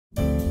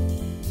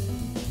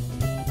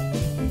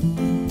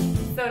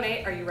So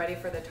Nate, are you ready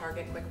for the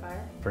Target quickfire?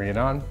 Bring it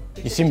on.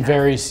 You seem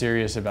very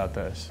serious about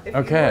this. If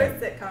okay. you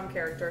were a sitcom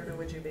character, who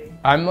would you be?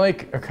 I'm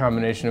like a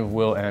combination of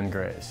Will and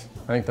Grace.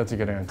 I think that's a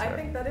good answer. I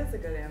think that is a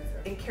good answer.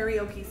 In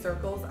karaoke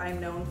circles, I'm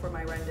known for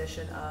my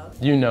rendition of...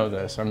 You know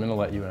this. I'm gonna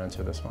let you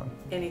answer this one.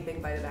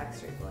 Anything by the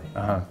Backstreet Boys.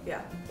 Uh-huh.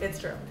 Yeah, it's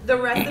true. The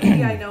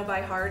recipe I know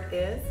by heart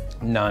is?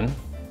 None.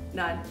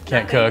 None.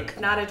 Can't Nothing. cook.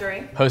 Not a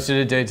drink.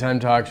 Hosted a daytime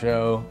talk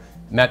show.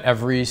 Met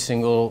every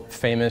single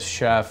famous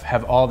chef.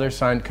 Have all their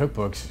signed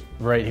cookbooks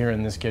right here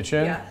in this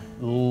kitchen. Yeah.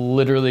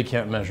 Literally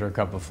can't measure a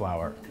cup of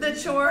flour. The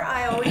chore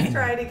I always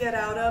try to get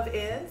out of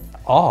is?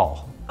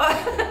 All.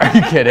 Are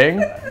you kidding?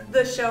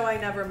 The show I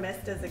never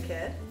missed as a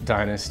kid.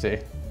 Dynasty.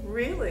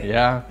 Really?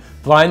 Yeah.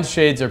 Blinds,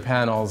 shades, or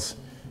panels,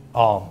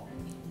 all.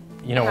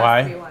 You know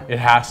why? It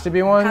has to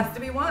be one? It has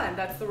to be one.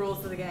 That's the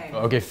rules of the game.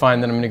 Okay,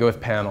 fine, then I'm gonna go with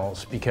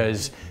panels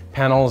because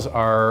panels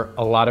are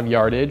a lot of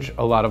yardage,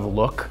 a lot of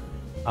look,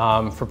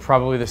 for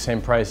probably the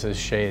same price as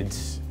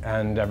shades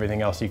and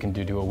everything else you can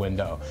do to a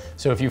window.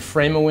 So if you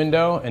frame a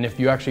window and if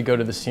you actually go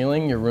to the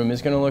ceiling, your room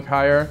is gonna look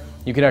higher.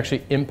 You could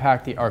actually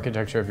impact the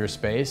architecture of your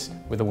space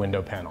with a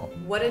window panel.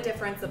 What a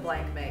difference a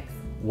blank makes.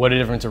 What a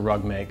difference a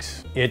rug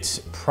makes.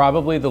 It's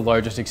probably the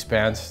largest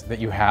expanse that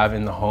you have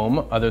in the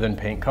home other than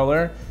paint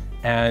color.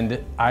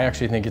 And I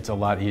actually think it's a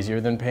lot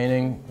easier than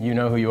painting. You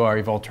know who you are,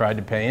 you've all tried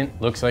to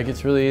paint. Looks like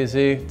it's really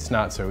easy, it's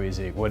not so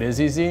easy. What is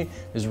easy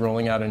is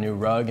rolling out a new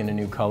rug in a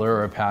new color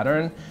or a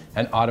pattern,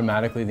 and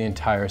automatically the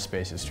entire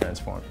space is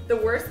transformed. The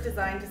worst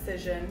design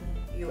decision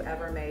you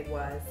ever made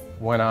was?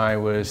 When I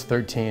was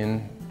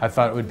 13, I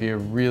thought it would be a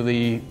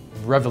really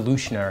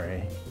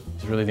revolutionary,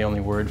 is really the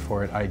only word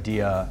for it,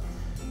 idea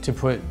to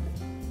put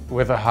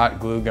with a hot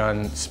glue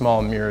gun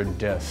small mirrored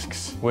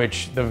discs,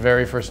 which the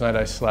very first night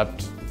I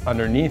slept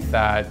underneath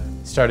that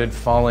started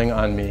falling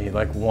on me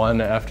like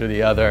one after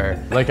the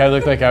other. Like I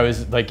looked like I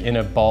was like in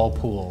a ball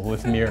pool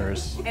with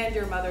mirrors. And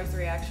your mother's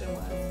reaction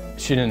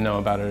was? She didn't know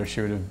about it or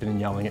she would have been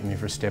yelling at me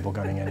for staple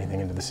gunning anything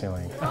into the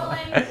ceiling.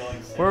 Rolling.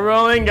 We're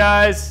rolling,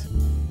 guys.